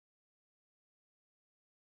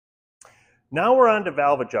Now we're on to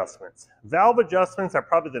valve adjustments. Valve adjustments are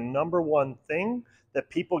probably the number one thing that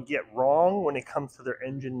people get wrong when it comes to their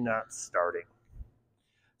engine not starting.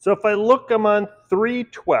 So if I look, I'm on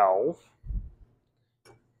 312.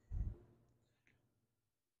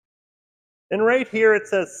 And right here it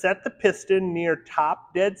says set the piston near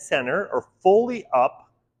top dead center or fully up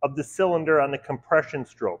of the cylinder on the compression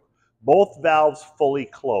stroke. Both valves fully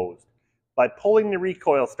closed. By pulling the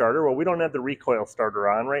recoil starter, well, we don't have the recoil starter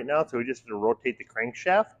on right now, so we just have to rotate the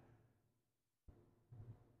crankshaft.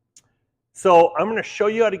 So I'm going to show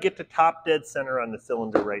you how to get to top dead center on the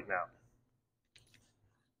cylinder right now.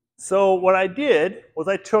 So what I did was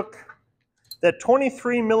I took that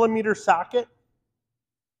 23 millimeter socket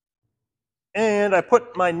and I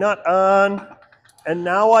put my nut on, and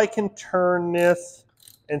now I can turn this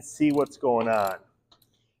and see what's going on.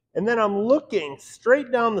 And then I'm looking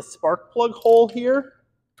straight down the spark plug hole here.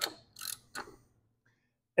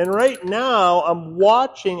 And right now I'm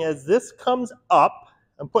watching as this comes up.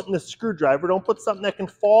 I'm putting the screwdriver. Don't put something that can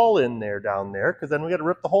fall in there down there, because then we got to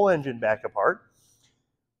rip the whole engine back apart.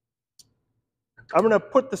 I'm going to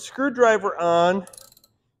put the screwdriver on,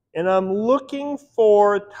 and I'm looking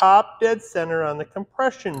for top dead center on the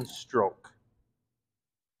compression stroke.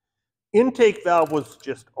 Intake valve was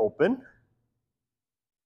just open.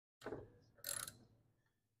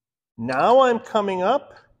 Now I'm coming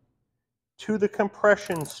up to the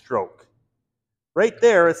compression stroke. Right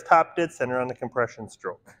there is top dead center on the compression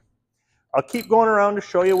stroke. I'll keep going around to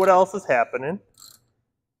show you what else is happening.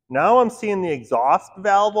 Now I'm seeing the exhaust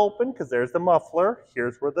valve open because there's the muffler.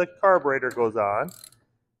 Here's where the carburetor goes on.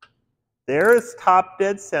 There is top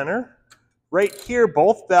dead center. Right here,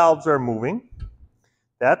 both valves are moving.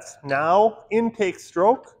 That's now intake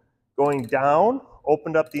stroke. Going down,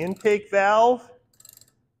 opened up the intake valve.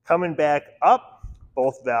 Coming back up,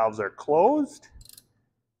 both valves are closed.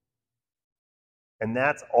 And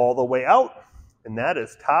that's all the way out. And that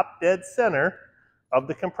is top dead center of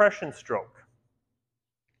the compression stroke.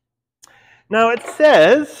 Now it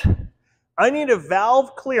says I need a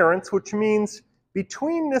valve clearance, which means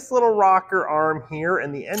between this little rocker arm here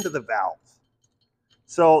and the end of the valve.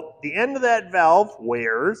 So the end of that valve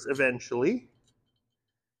wears eventually,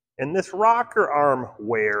 and this rocker arm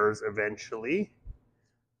wears eventually.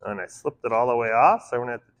 And I slipped it all the way off, so I'm going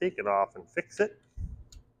to have to take it off and fix it.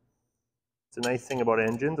 It's a nice thing about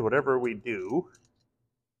engines, whatever we do,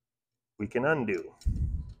 we can undo.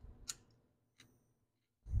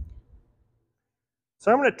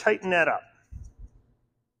 So I'm going to tighten that up.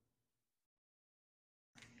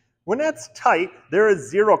 When that's tight, there is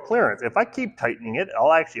zero clearance. If I keep tightening it,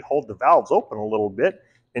 I'll actually hold the valves open a little bit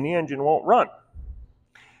and the engine won't run.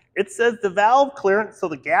 It says the valve clearance, so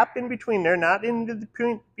the gap in between there, not in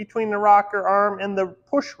between the rocker arm and the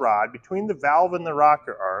push rod, between the valve and the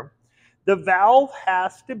rocker arm, the valve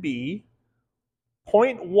has to be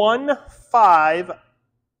 0.15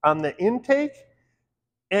 on the intake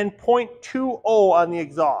and 0.20 on the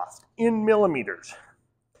exhaust in millimeters.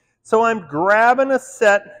 So I'm grabbing a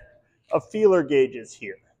set of feeler gauges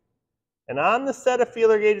here. And on the set of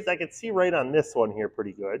feeler gauges, I can see right on this one here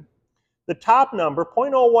pretty good. The top number,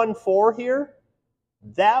 0.014 here,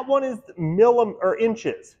 that one is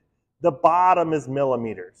inches. The bottom is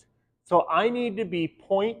millimeters. So I need to be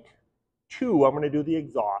 0.2. I'm going to do the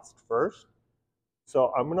exhaust first.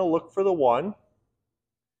 So I'm going to look for the one.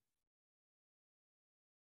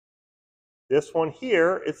 This one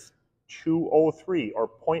here is 203 or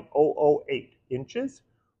 0.008 inches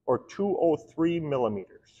or 203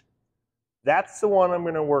 millimeters. That's the one I'm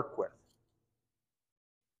going to work with.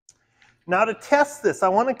 Now to test this, I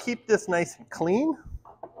want to keep this nice and clean.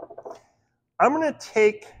 I'm going to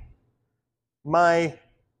take my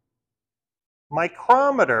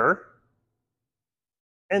micrometer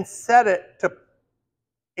and set it to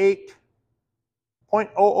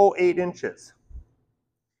 0.008 inches.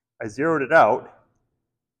 I zeroed it out.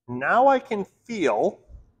 Now I can feel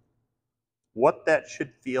what that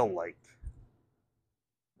should feel like.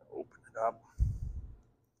 Open it up,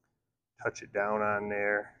 touch it down on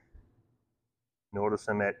there. Notice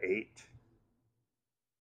I'm at 8.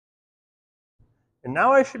 And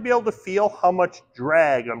now I should be able to feel how much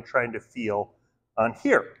drag I'm trying to feel on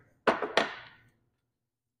here.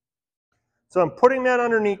 So I'm putting that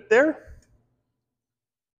underneath there,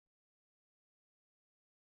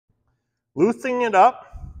 loosening it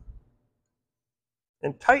up,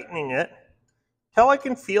 and tightening it till I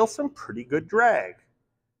can feel some pretty good drag.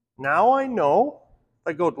 Now I know if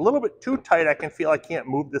I go a little bit too tight, I can feel I can't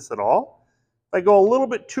move this at all. If I go a little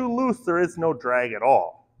bit too loose, there is no drag at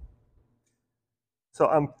all. So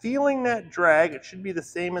I'm feeling that drag. It should be the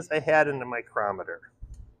same as I had in the micrometer.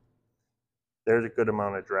 There's a good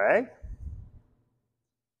amount of drag.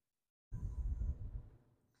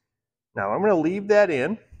 Now I'm going to leave that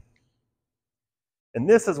in. And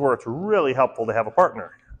this is where it's really helpful to have a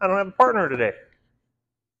partner. I don't have a partner today.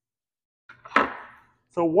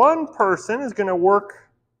 So one person is going to work,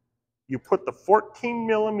 you put the 14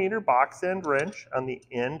 millimeter box end wrench on the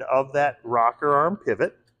end of that rocker arm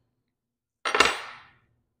pivot.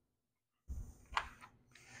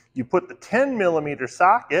 You put the 10 millimeter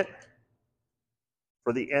socket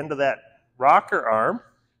for the end of that rocker arm.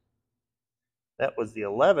 That was the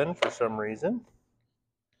 11 for some reason.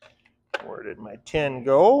 Where did my 10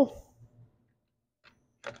 go?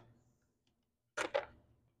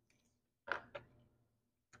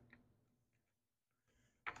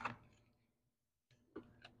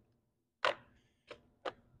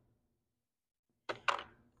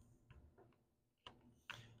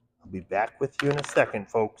 I'll be back with you in a second,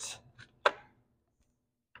 folks.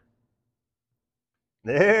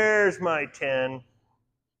 There's my 10.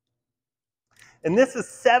 And this is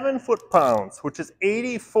 7 foot-pounds, which is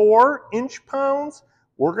 84 inch-pounds.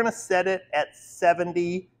 We're going to set it at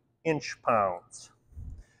 70 inch-pounds.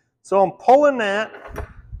 So I'm pulling that.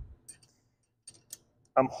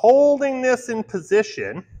 I'm holding this in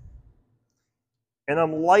position, and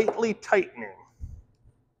I'm lightly tightening.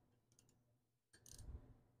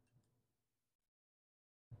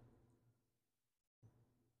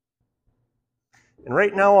 And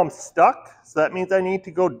right now I'm stuck, so that means I need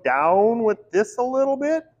to go down with this a little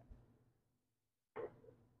bit.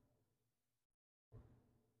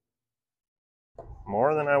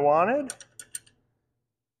 More than I wanted.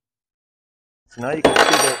 So now you can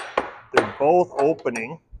see they're both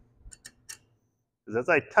opening. Because as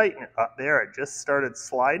I tighten it up there, it just started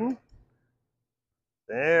sliding.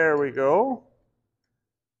 There we go.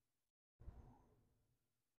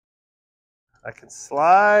 I can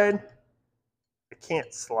slide. I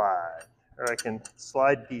can't slide, or I can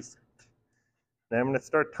slide decent. Then I'm going to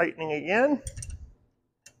start tightening again.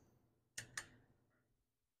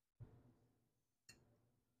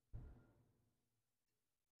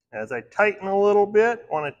 As I tighten a little bit,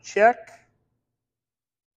 I want to check.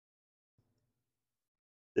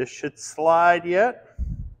 This should slide yet.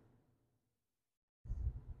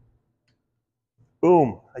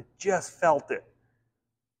 Boom, I just felt it.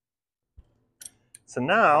 So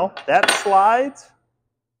now that slides,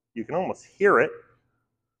 you can almost hear it,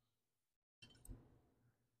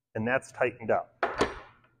 and that's tightened up. I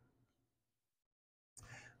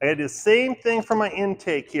gotta do the same thing for my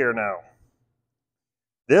intake here now.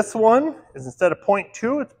 This one is instead of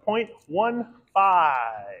 0.2, it's 0.15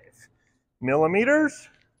 millimeters.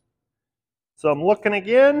 So I'm looking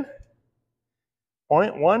again,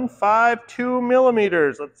 0.152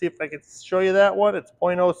 millimeters. Let's see if I can show you that one. It's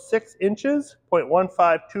 0.06 inches,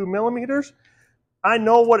 0.152 millimeters. I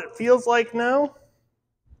know what it feels like now.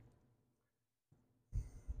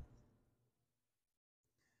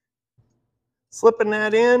 Slipping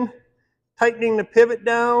that in, tightening the pivot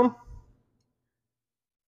down.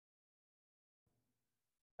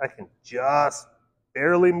 I can just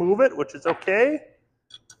barely move it, which is okay.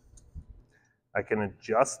 I can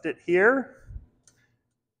adjust it here.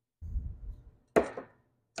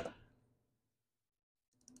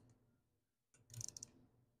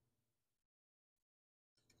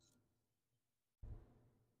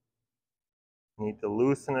 Need to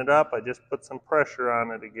loosen it up. I just put some pressure on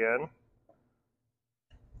it again.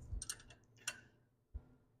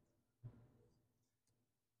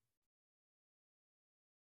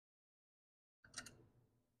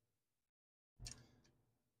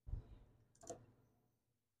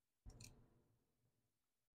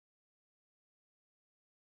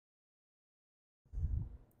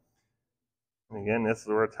 And again, this is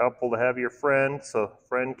where it's helpful to have your friend, so a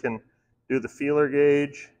friend can do the feeler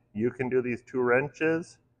gauge. You can do these 2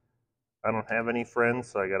 wrenches. I don't have any friends,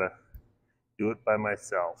 so I gotta do it by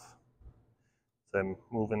myself. So I'm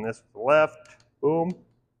moving this to the left, boom,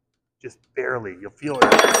 just barely. You'll feel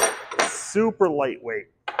it super lightweight.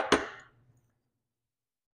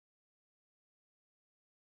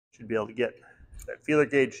 Should be able to get that feeler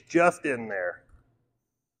gauge just in there.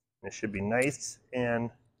 And it should be nice and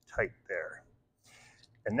tight there.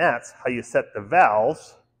 And that's how you set the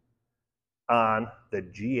valves on the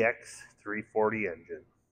GX340 engine.